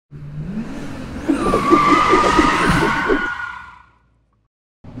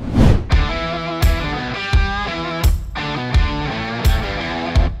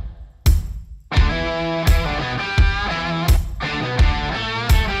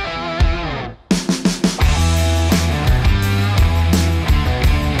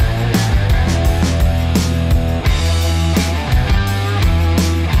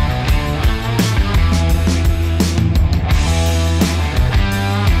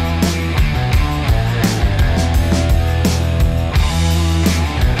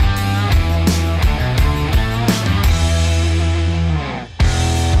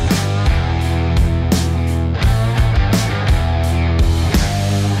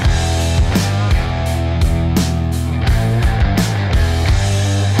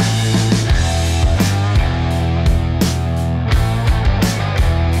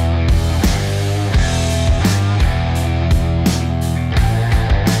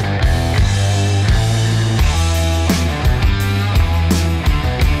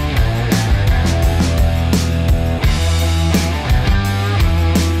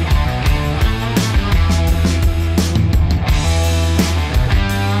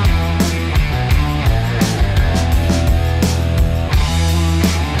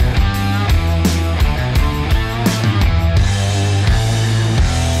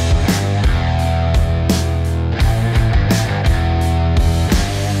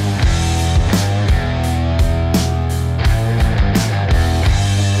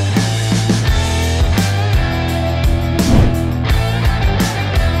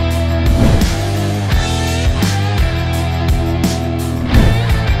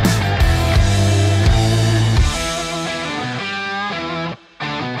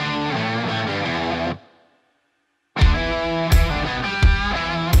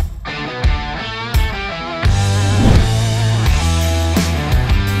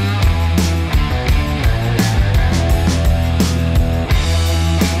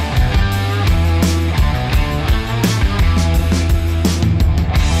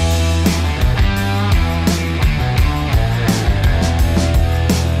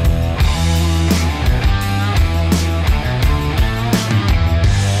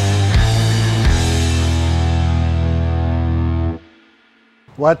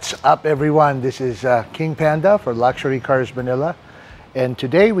What's up, everyone? This is King Panda for Luxury Cars Manila, and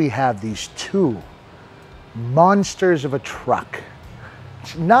today we have these two monsters of a truck.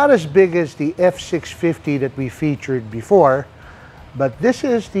 It's not as big as the F-650 that we featured before, but this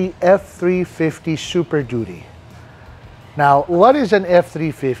is the F-350 Superduty. Now, what is an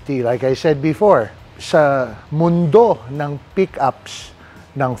F-350? Like I said before, sa mundo ng pickups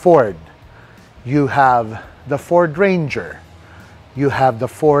ng Ford, you have the Ford Ranger, you have the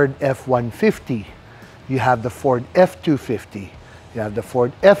Ford F-150, you have the Ford F-250, you have the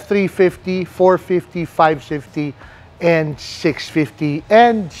Ford F-350, 450, 550, and 650,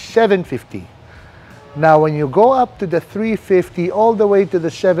 and 750. Now, when you go up to the 350 all the way to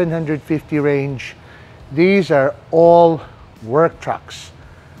the 750 range, these are all work trucks.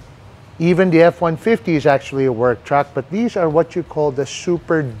 Even the F-150 is actually a work truck, but these are what you call the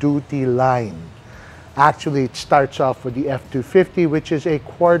Superduty line. Actually, it starts off with the F-250, which is a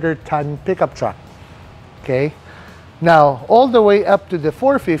quarter-ton pickup truck. Okay? Now, all the way up to the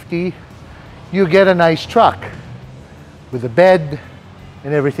 450, you get a nice truck with a bed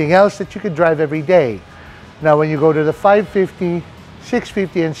and everything else that you could drive every day. Now, when you go to the 550,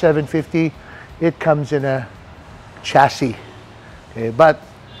 650, and 750, it comes in a chassis. Okay? But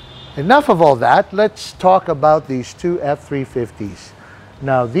enough of all that. Let's talk about these two F-350s.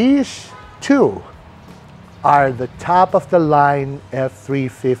 Now, these two are the top-of-the-line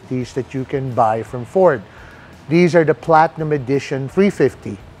F-350s that you can buy from Ford. These are the Platinum Edition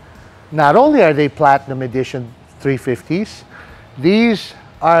 350. Not only are they Platinum Edition 350s, these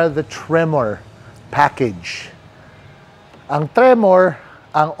are the TREMOR package. Ang TREMOR,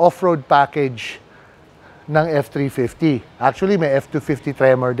 ang off-road package ng F-350. Actually, may F-250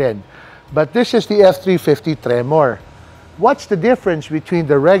 TREMOR din. But this is the F-350 TREMOR. What's the difference between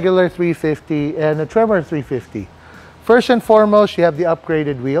the regular 350 and the TREMOR 350? First and foremost, you have the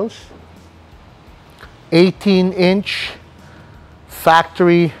upgraded wheels. 18-inch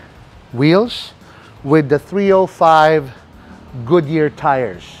factory wheels with the 305 Goodyear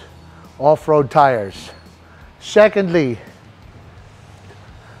tires, off-road tires. Secondly,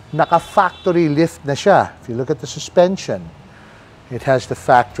 naka-factory lift na siya. If you look at the suspension, it has the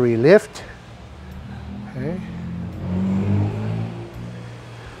factory lift. Okay.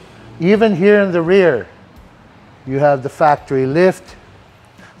 Even here in the rear, you have the factory lift.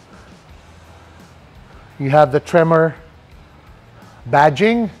 You have the TREMOR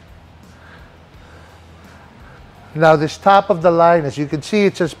badging. Now, this top of the line, as you can see,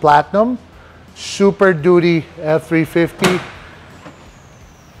 it says Platinum, Superduty F-350.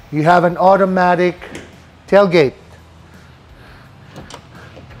 You have an automatic tailgate.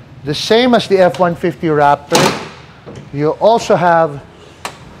 The same as the F-150 Raptor. You also have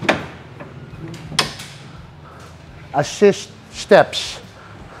assist steps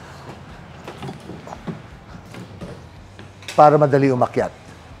para madali umakyat.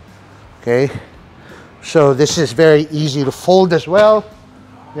 Okay? So this is very easy to fold as well.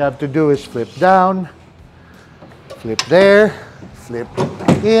 All you have to do is flip down, flip there, flip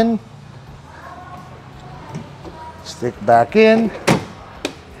back in, stick back in.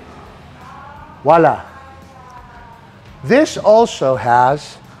 Voila. This also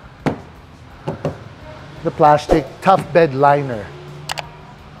has the plastic tough bed liner.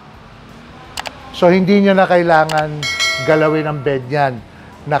 So hindi nyo na kailangan galawin ang bed niyan.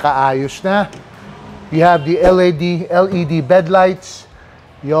 Nakaayos na. You have the LED bed lights.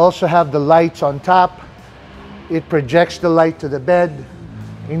 You also have the lights on top. It projects the light to the bed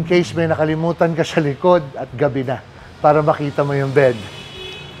in case may nakalimutan ka sa likod at gabi na para makita mo yung bed.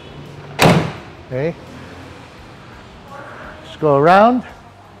 Okay? Let's go around.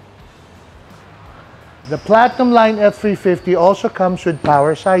 The Platinum Line F-350 also comes with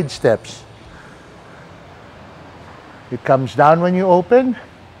power side steps. It comes down when you open,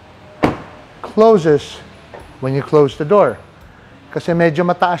 closes when you close the door. Kasi medyo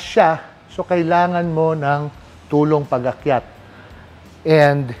mataas siya, so kailangan mo ng tulong pag-akyat.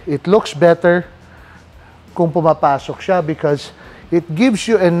 And it looks better kung pumapasok siya because it gives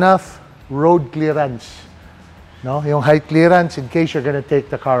you enough road clearance. No? Yung height clearance in case you're gonna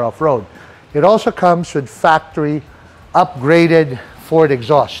take the car off-road. It also comes with factory upgraded Ford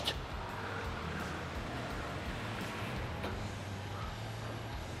exhaust.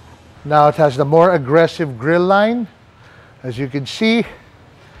 Now it has the more aggressive grille line. As you can see,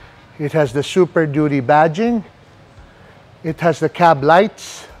 it has the Super Duty badging. It has the cab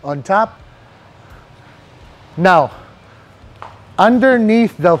lights on top. Now,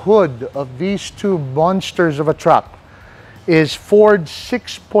 underneath the hood of these two monsters of a truck is Ford's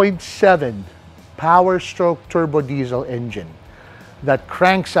 6.7 Powerstroke turbo diesel engine. that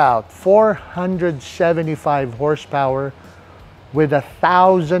cranks out 475 horsepower with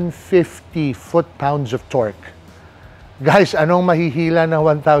 1,050 foot-pounds of torque. Guys, anong mahihila ng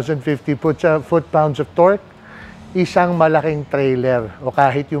 1,050 foot-pounds of torque? Isang malaking trailer o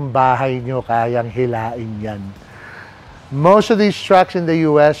kahit yung bahay nyo kayang hilain yan. Most of these trucks in the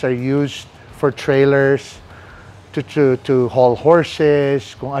US are used for trailers to haul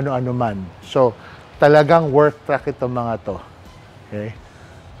horses, kung ano-ano man. So, talagang work truck itong mga to. Okay?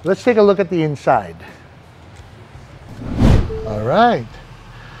 Let's take a look at the inside. Alright.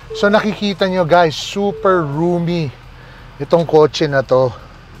 So, nakikita nyo guys, super roomy itong kotse na to.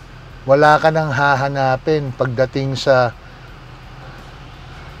 Wala ka nang hahanapin pagdating sa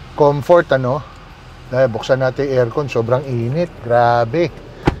comfort, ano? Dahil buksan natin aircon, sobrang init. Grabe.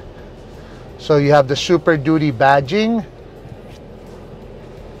 So you have the Superduty badging.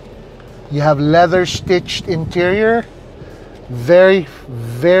 You have leather stitched interior. Very,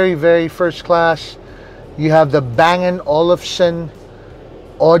 very, very first class. You have the Bang & Olufsen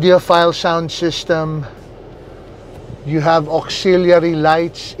audiophile sound system. You have auxiliary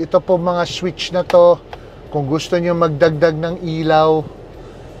lights. Ito po mga switch na to. Kung gusto nyo magdagdag ng ilaw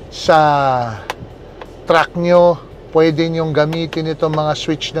sa truck nyo, pwede nyong gamitin itong mga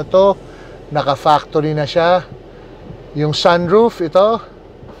switch na to. Naka-factory na siya. Yung sunroof, ito.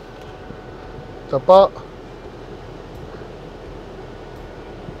 Ito po.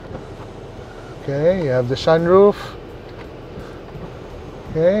 Okay, you have the sunroof.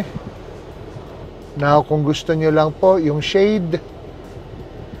 Okay. Now, kung gusto nyo lang po, yung shade.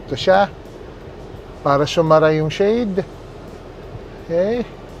 Ito siya. Para sumara yung shade. Okay.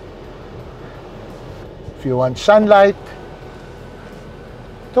 If you want sunlight,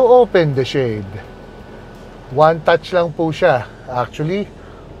 to open the shade. One touch lang po siya. Actually,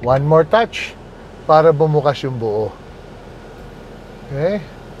 one more touch para bumukas yung buo. Okay?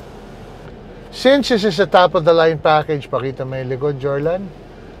 Since this is a top-of-the-line package, pakita mo yung likod, Jorlan.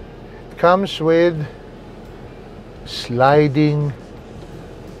 It comes with sliding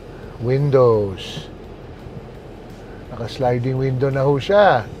windows. Naka-sliding window na ho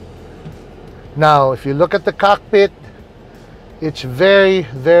siya. Now, if you look at the cockpit, it's very,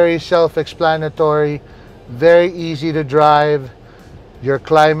 very self-explanatory, very easy to drive. Your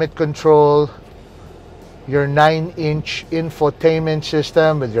climate control, your 9-inch infotainment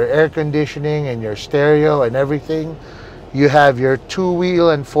system with your air conditioning and your stereo and everything. You have your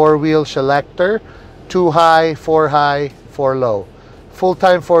 2-wheel and 4-wheel selector, 2 high, 4 high, 4 low.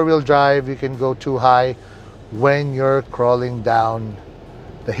 Full-time 4-wheel drive, you can go 2 high when you're crawling down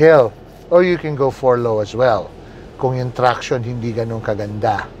the hill. Or you can go 4 low as well. Kung yung traction hindi ganun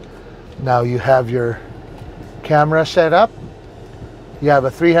kaganda. Now you have your camera set up. You have a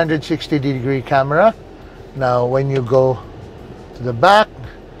 360-degree camera. Now when you go to the back,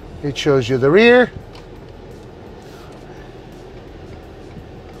 it shows you the rear.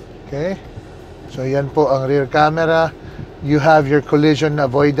 Okay. So yan po ang rear camera. You have your collision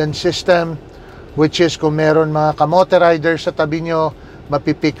avoidance system, which is kung meron mga kamote riders sa tabi nyo,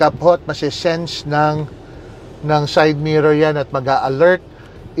 mapipick up hot, masisense ng side mirror yan at mag-a-alert.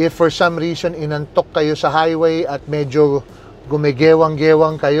 If for some reason inantok kayo sa highway at medyo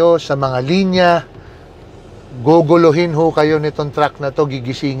gumigewang-gewang kayo sa mga linya, guguluhin ho kayo nitong truck na to,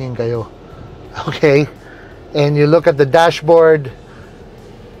 gigisingin kayo. Okay? And you look at the dashboard.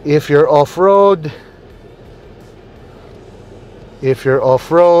 If you're off-road,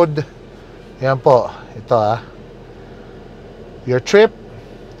 yan po, ito your trip,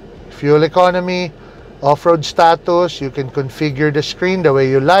 fuel economy, off-road status, you can configure the screen the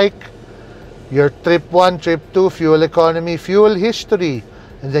way you like. Your trip 1, trip 2, fuel economy, fuel history.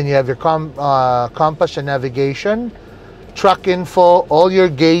 And then you have your compass and navigation. Truck info, all your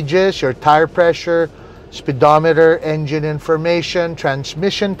gauges, your tire pressure, speedometer, engine information,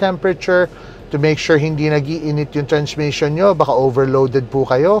 transmission temperature, to make sure hindi nag-iinit yung transmission nyo, baka overloaded po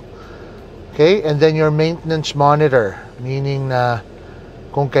kayo. Okay, and then your maintenance monitor, meaning na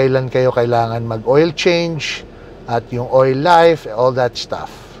kung kailan kayo kailangan mag-oil change at yung oil life, all that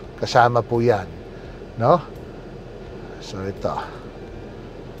stuff. Kasama po yan. No? So ito.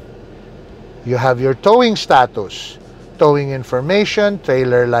 You have your towing status, towing information,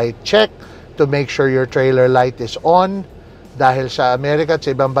 trailer light check to make sure your trailer light is on. Dahil sa Amerika at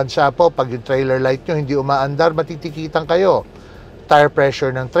sa ibang bansa po, pag yung trailer light nyo hindi umaandar, matitikitan kayo. Tire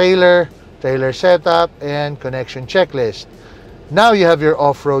pressure ng trailer, trailer setup, and connection checklist. Now you have your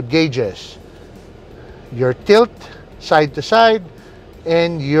off-road gauges, your tilt side to side,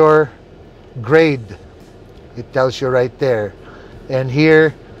 and your grade. It tells you right there. And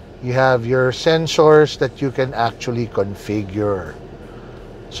here you have your sensors that you can actually configure.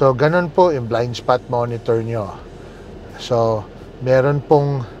 So, ganun po yung blind spot monitor nyo. So, meron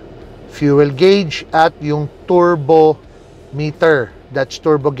pong fuel gauge at yung turbo meter. That's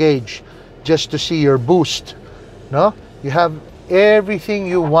turbo gauge, just to see your boost. No? You have everything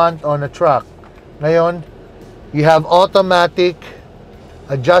you want on a truck. Ngayon, you have automatic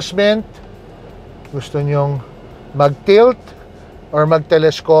adjustment. Gusto nyong mag-tilt or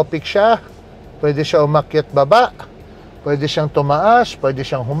mag-telescopic siya. Pwede siya umakyat baba. Pwede siyang tumaas, pwede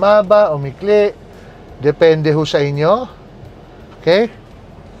siyang humaba, umikli. Depende ho sa inyo. Okay?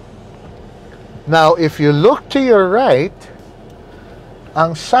 Now, if you look to your right,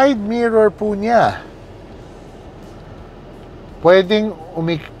 ang side mirror po niya, pwedeng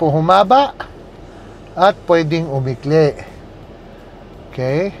humaba at pwedeng umikli.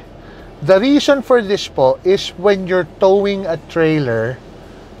 Okay? The reason for this po is when you're towing a trailer,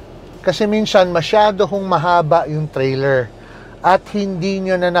 kasi minsan masyado hong mahaba yung trailer at hindi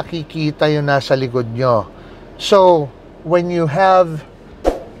nyo na nakikita yung nasa likod nyo. So, when you have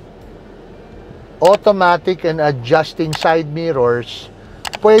automatic and adjusting side mirrors,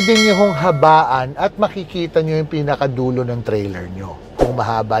 pwede nyo hong habaan at makikita nyo yung pinakadulo ng trailer nyo kung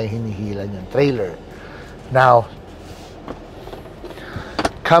mahaba yung hinihila yung trailer. Now,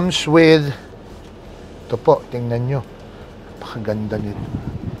 comes with, ito po, tingnan nyo, napakaganda nito.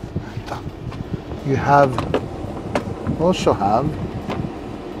 You also have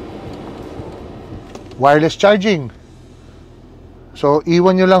wireless charging. So,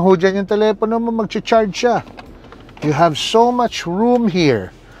 iwan nyo lang ho dyan yung telepono mo, mag-charge siya. You have so much room here.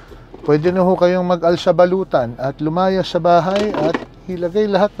 Pwede na ho kayong mag-alsa balutan at lumaya sa bahay at ilagay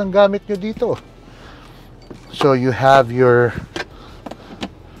lahat ng gamit nyo dito. So, you have your,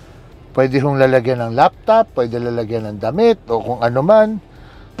 pwede hong lalagyan ng laptop, pwede lalagyan ng damit o kung ano man.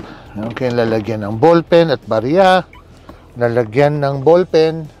 Okay, lalagyan ng ballpen at barya. Lalagyan ng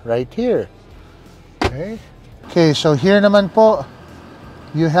ballpen right here. Okay. Okay, so here naman po,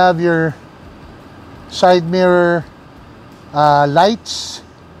 you have your side mirror lights.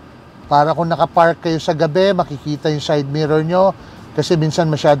 Para kung nakapark kayo sa gabi, makikita yung side mirror nyo kasi minsan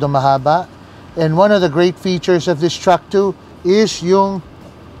masyado mahaba. And one of the great features of this truck too is yung,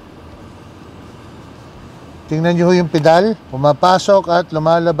 tingnan nyo yung pedal, pumapasok at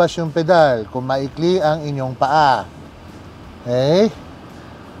lumalabas yung pedal kung maikli ang inyong paa. Okay?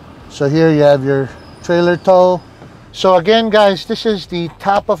 So here you have your trailer tow. So again guys, this is the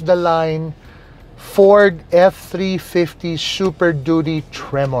top of the line Ford F-350 Superduty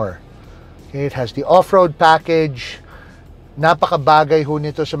TREMOR. Okay, it has the off-road package. Napakabagay ho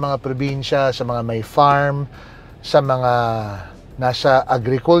nito sa mga probinsya, sa mga may farm, sa mga nasa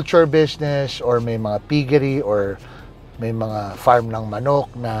agriculture business or may mga piggery or may mga farm ng manok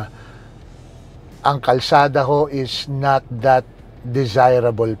na ang kalsada ho is not that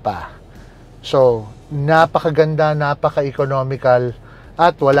desirable pa. So, napakaganda, napaka-economical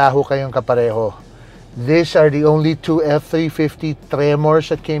at wala ho kayong kapareho. These are the only two F-350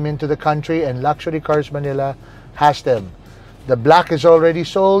 TREMORs that came into the country and Luxury Cars Manila has them. The black is already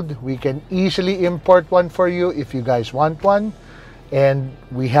sold. We can easily import one for you if you guys want one. And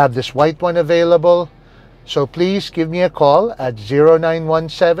we have this white one available. So please give me a call at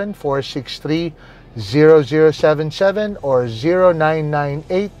 0917-463-0077 or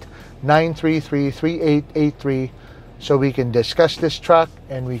 0998-933-3883 so we can discuss this truck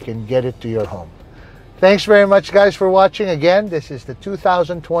and we can get it to your home. Thanks very much guys for watching. Again, this is the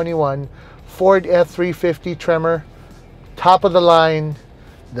 2021 Ford F-350 TREMOR. Top of the line,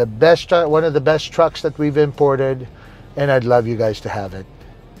 the best, one of the best trucks that we've imported. And I'd love you guys to have it.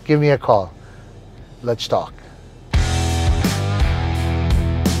 Give me a call. Let's talk.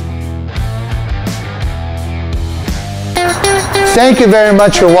 Thank you very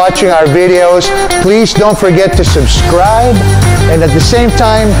much for watching our videos. Please don't forget to subscribe. And at the same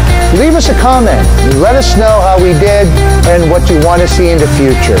time, leave us a comment. Let us know how we did and what you want to see in the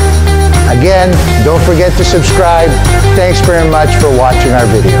future. Again, don't forget to subscribe. Thanks very much for watching our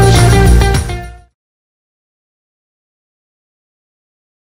videos.